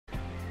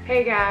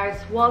Hey guys,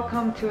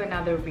 welcome to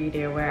another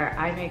video where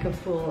I make a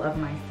fool of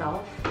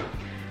myself.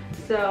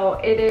 So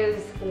it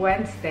is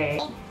Wednesday,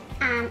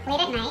 late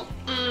at night,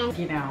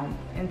 and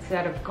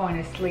instead of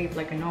going to sleep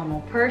like a normal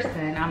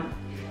person,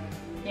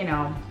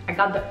 I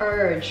got the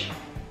urge.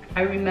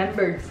 I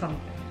remembered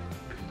something.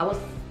 I was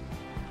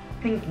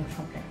thinking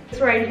something. This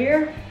right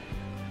here,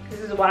 this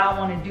is what I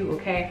want to do,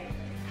 okay?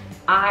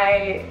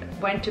 I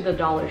went to the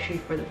Dollar Tree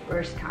for the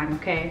first time,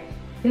 okay?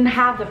 Didn't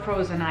have the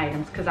frozen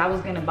items because I was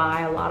gonna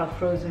buy a lot of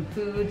frozen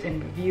foods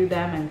and review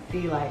them and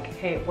see like,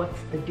 hey, what's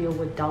the deal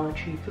with Dollar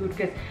Tree food?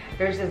 Because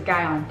there's this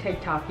guy on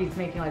TikTok, he's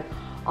making like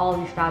all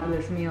these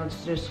fabulous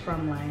meals just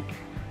from like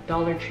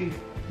Dollar Tree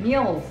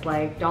meals,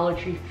 like Dollar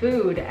Tree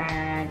food,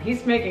 and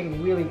he's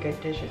making really good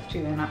dishes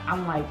too. And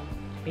I'm like,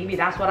 maybe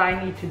that's what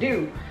I need to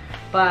do.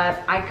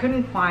 But I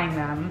couldn't find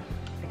them.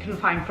 I couldn't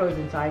find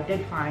frozen, so I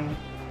did find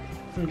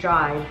some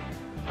dried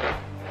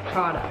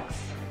products.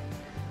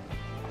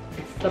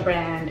 It's the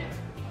brand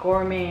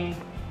Gourmet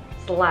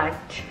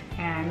Select,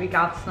 and we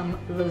got some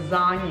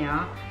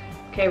lasagna.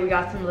 Okay, we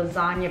got some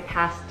lasagna,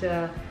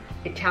 pasta,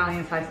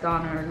 Italian sized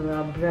doner.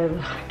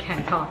 I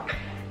can't talk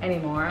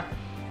anymore.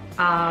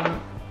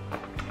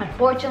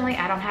 Unfortunately,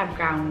 I don't have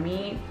ground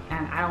meat,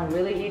 and I don't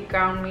really eat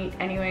ground meat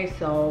anyway,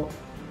 so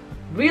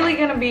really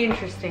gonna be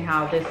interesting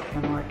how this is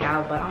gonna work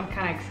out, but I'm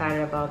kind of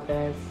excited about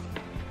this.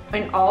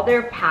 In all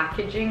their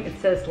packaging, it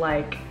says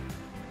like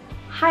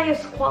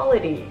highest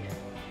quality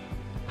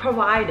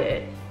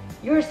provided.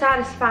 Your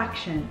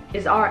satisfaction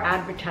is our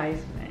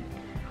advertisement.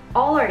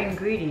 All our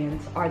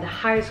ingredients are the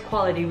highest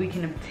quality we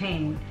can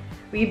obtain.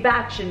 We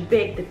batch and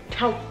bake the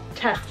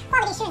test.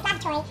 quality assurance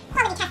laboratory,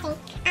 quality testing.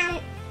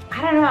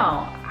 I don't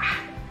know.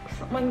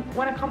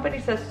 When a company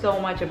says so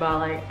much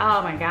about like,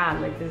 oh my god,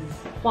 like this is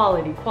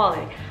quality,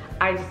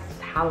 I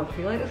just have a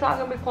feeling it's not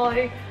gonna be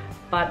quality,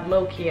 but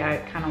low-key I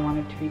kind of want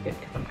it to be good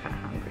because I'm kind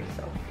of hungry,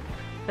 so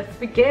let's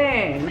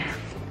begin.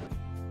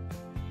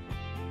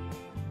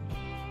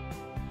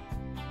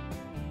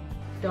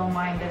 Don't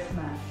mind this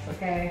mess,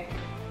 okay?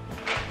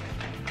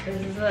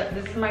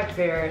 This is my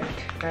favorite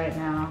right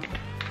now.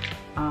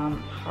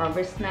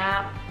 Harvest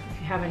Snap.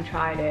 If you haven't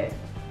tried it,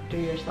 do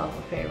yourself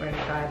a favor and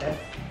try this.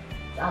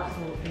 It's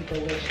absolutely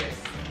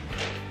delicious.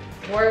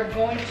 We're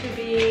going to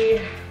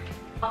be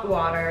hot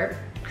water.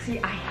 See,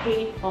 I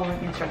hate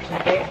following instructions,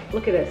 okay?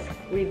 Look at this,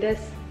 read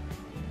this.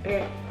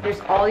 Okay,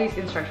 there's all these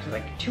instructions,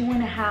 like 2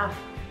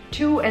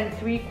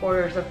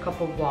 3/4 of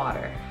cup of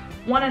water,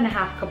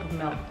 1.5 cup of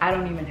milk. I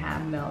don't even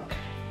have milk.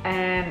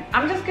 And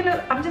I'm just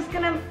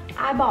gonna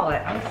eyeball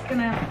it. I'm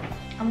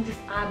just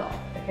eyeball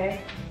it,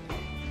 okay?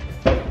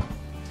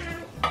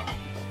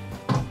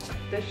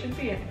 This should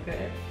be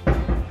good.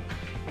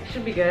 It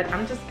should be good.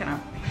 I'm just gonna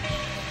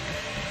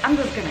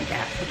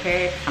guess,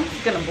 okay? I'm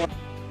just gonna boil.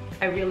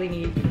 I really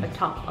need a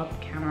top up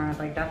camera,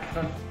 like that's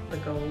the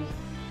goals.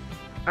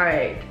 All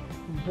right,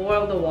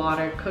 boil the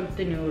water, cook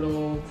the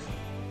noodles.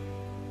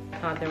 I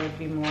thought there would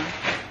be more.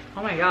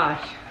 Oh my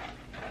gosh.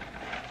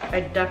 I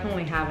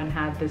definitely haven't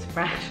had this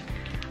brand.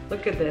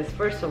 Look at this.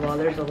 First of all,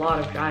 there's a lot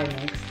of dry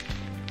mix.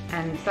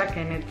 And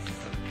second, it's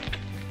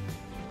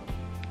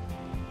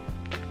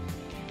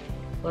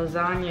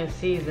lasagna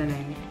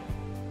seasoning.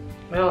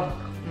 Oh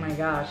my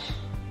gosh.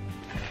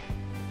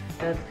 It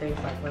does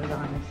taste like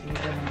lasagna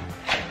seasoning.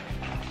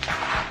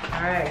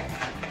 Alright,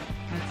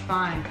 that's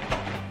fine.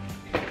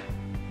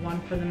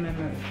 One for the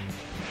memory.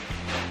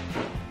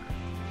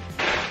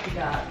 We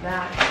got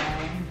that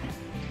one.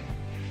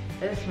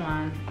 This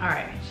one.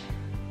 Alright.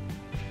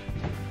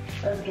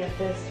 Let's get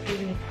this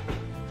speed.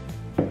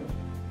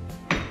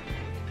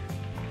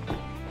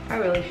 I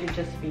really should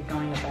just be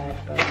going to bed,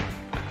 but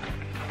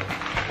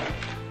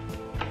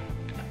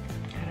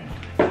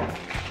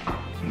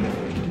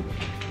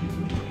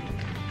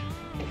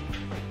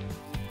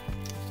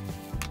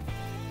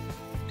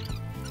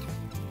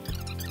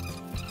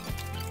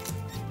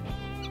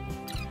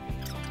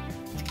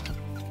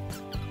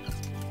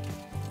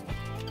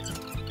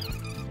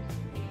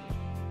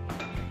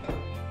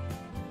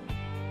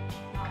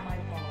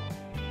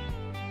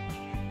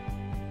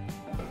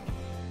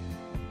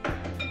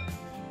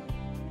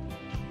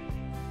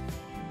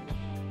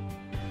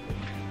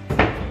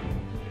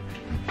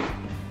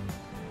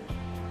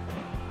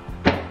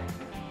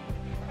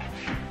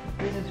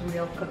this is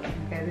real cooking,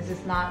 okay? This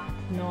is not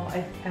no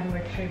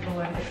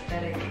retrieval and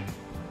aesthetic.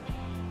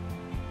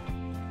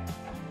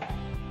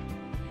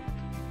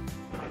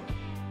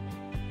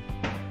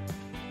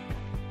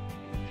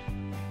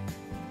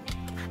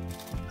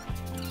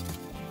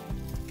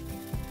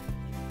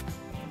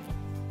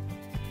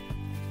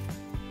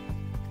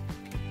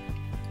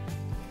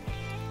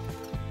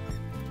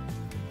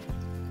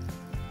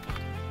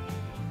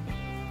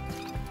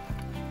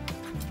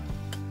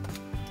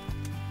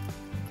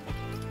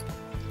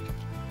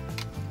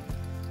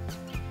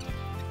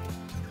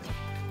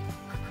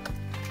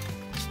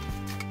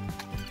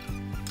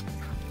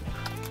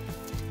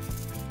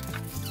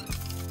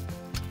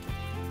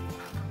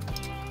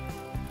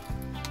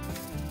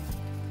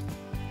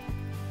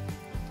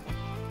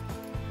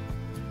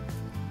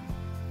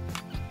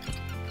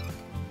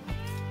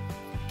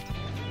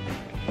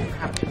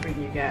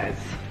 showing you guys.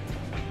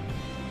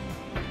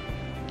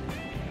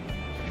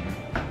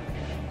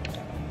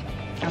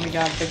 And we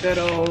got the good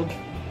old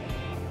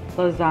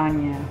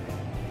lasagna.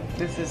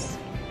 This is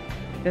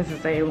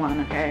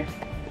A1, okay?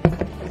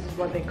 This is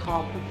what they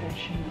call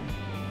professional.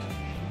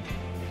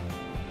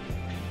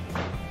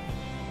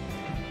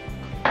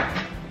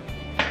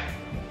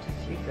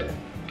 Just use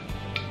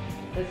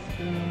this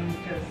spoon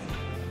because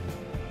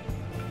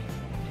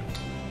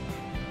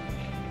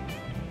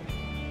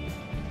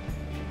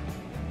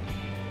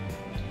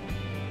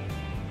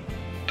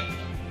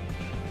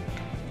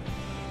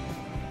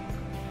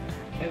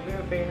if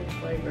your favorite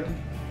flavor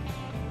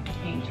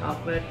ain't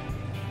chocolate,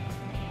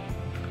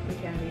 we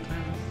can be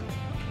friends.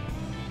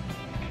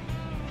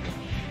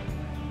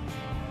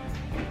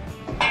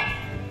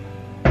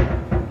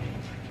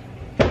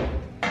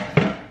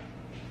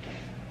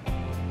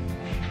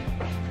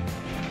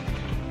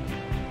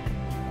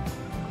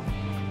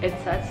 It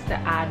says to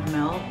add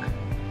milk,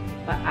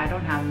 but I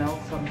don't have milk,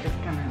 so I'm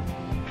just gonna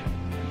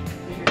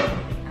figure it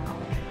out.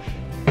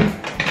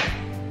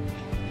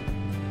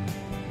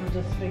 I'll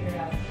just figure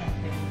out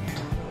something here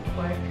real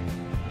quick.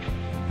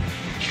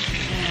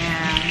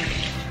 And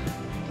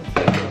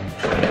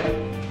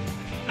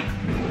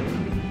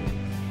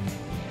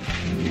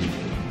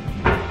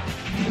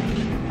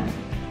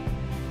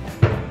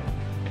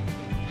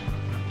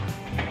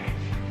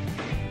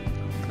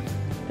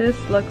this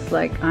looks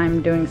like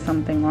I'm doing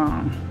something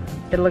wrong.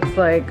 It looks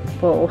like,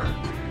 whoa,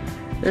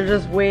 there's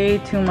just way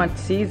too much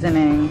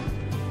seasoning.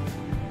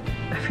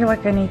 I feel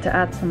like I need to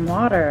add some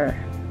water.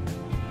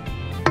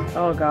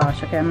 Oh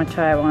gosh, okay, I'm gonna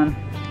try one.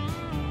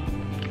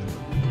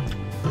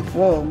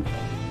 Whoa,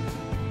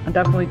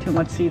 definitely too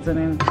much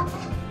seasoning.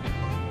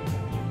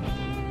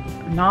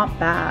 Not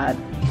bad.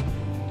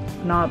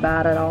 Not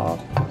bad at all.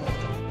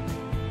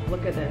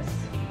 Look at this.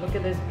 Look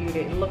at this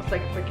beauty. It looks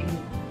like freaking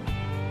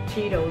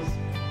Cheetos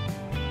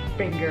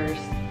fingers.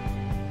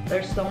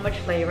 There's so much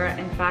flavor.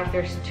 In fact,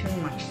 there's too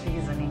much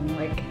seasoning.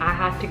 Like, I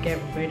had to get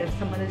rid of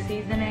some of the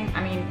seasoning.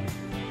 I mean,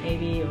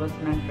 maybe it was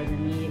meant for the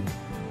meat,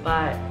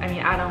 but I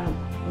mean, I don't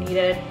need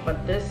it,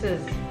 but this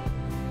is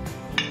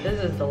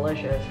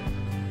delicious.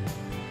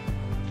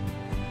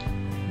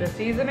 The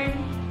seasoning,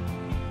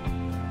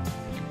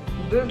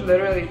 this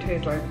literally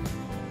tastes like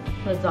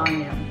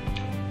lasagna.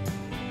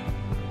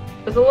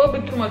 It's a little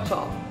bit too much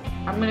salt.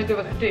 I'm gonna give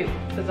it a 2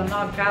 because I'm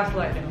not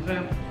gaslighting,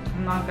 okay?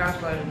 I'm not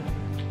gaslighting.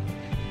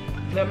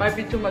 There might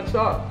be too much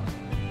salt,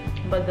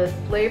 but this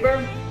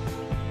flavor,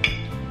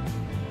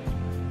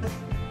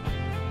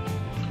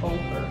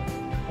 over.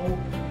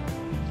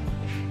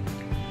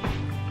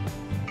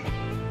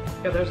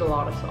 Yeah, there's a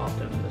lot of salt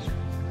in this,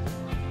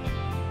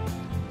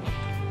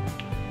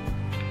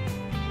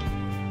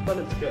 but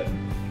it's good.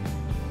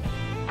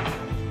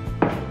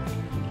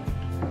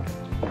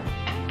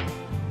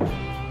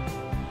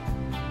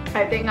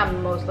 I think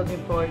I'm most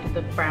looking forward to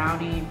the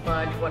brownie,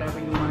 fudge, whatever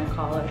you want to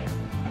call it.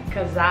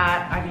 Because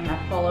that, I mean,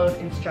 I followed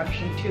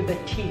instruction to the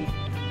T.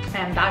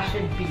 And that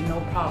should be no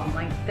problem.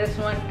 Like this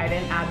one, I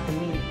didn't add the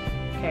meat.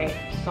 Okay,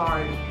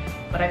 sorry.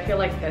 But I feel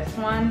like this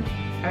one,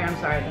 I'm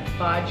sorry, the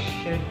fudge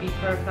should be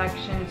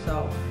perfection.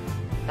 So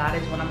that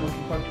is what I'm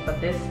looking forward to.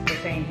 But this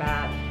ain't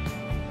bad.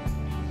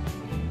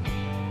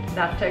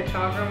 That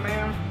TikToker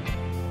man,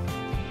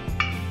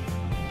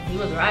 he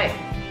was right.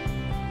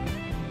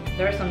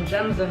 There are some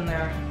gems in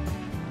there.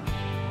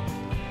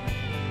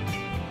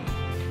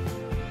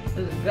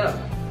 This is good.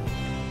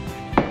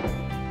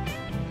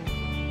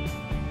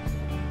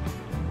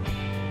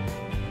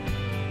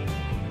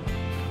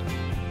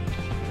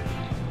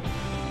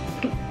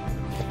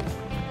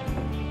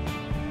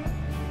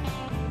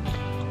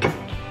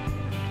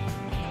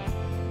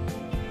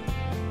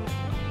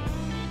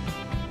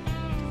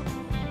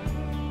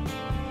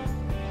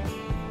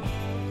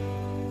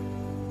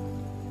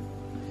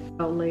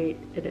 How late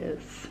it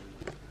is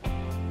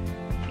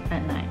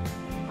at night.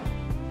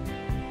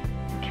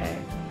 Okay.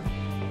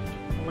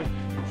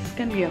 This is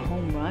gonna be a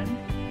home run.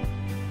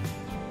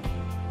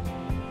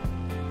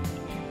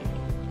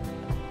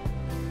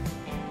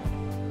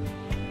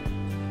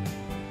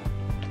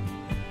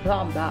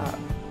 Not bad.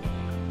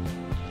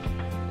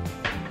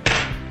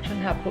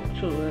 Shouldn't have put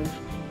to this.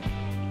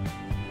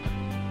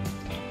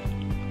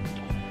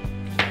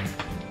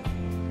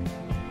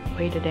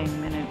 Wait a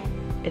dang minute.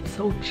 It's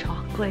so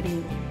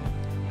chocolatey.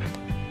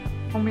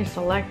 Homie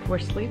Select, we're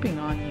sleeping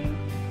on you.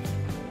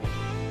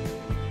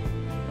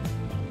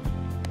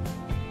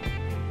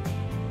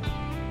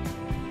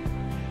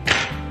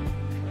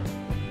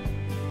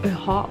 It's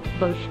hot,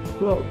 but it's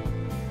good.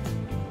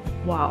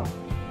 Wow.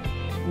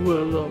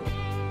 Really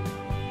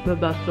the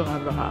best thing I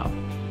ever have.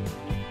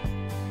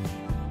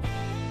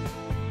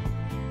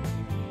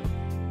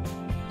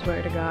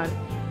 Swear to God,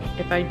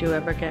 if I do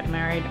ever get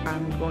married,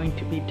 I'm going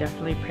to be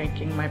definitely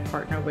pranking my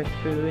partner with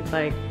food.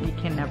 Like, you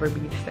can never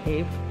be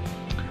safe.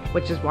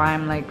 Which is why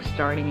I'm like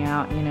starting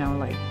out, you know,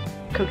 like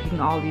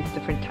cooking all these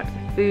different types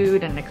of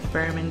food and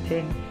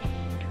experimenting.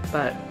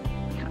 But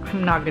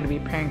I'm not gonna be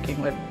pranking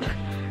with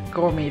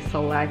Gourmet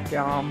Select,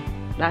 y'all.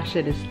 That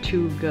shit is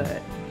too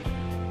good.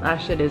 That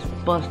shit is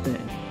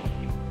busted.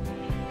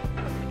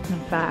 In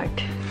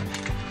fact,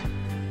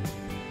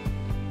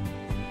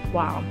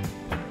 wow,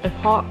 it's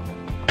hot.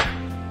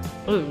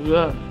 It's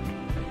good.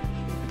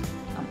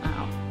 I'm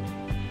out.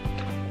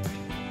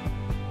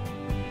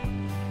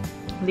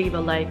 Leave a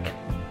like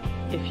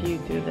if you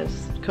do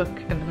this, cook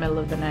in the middle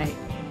of the night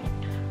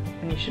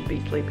when you should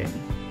be sleeping.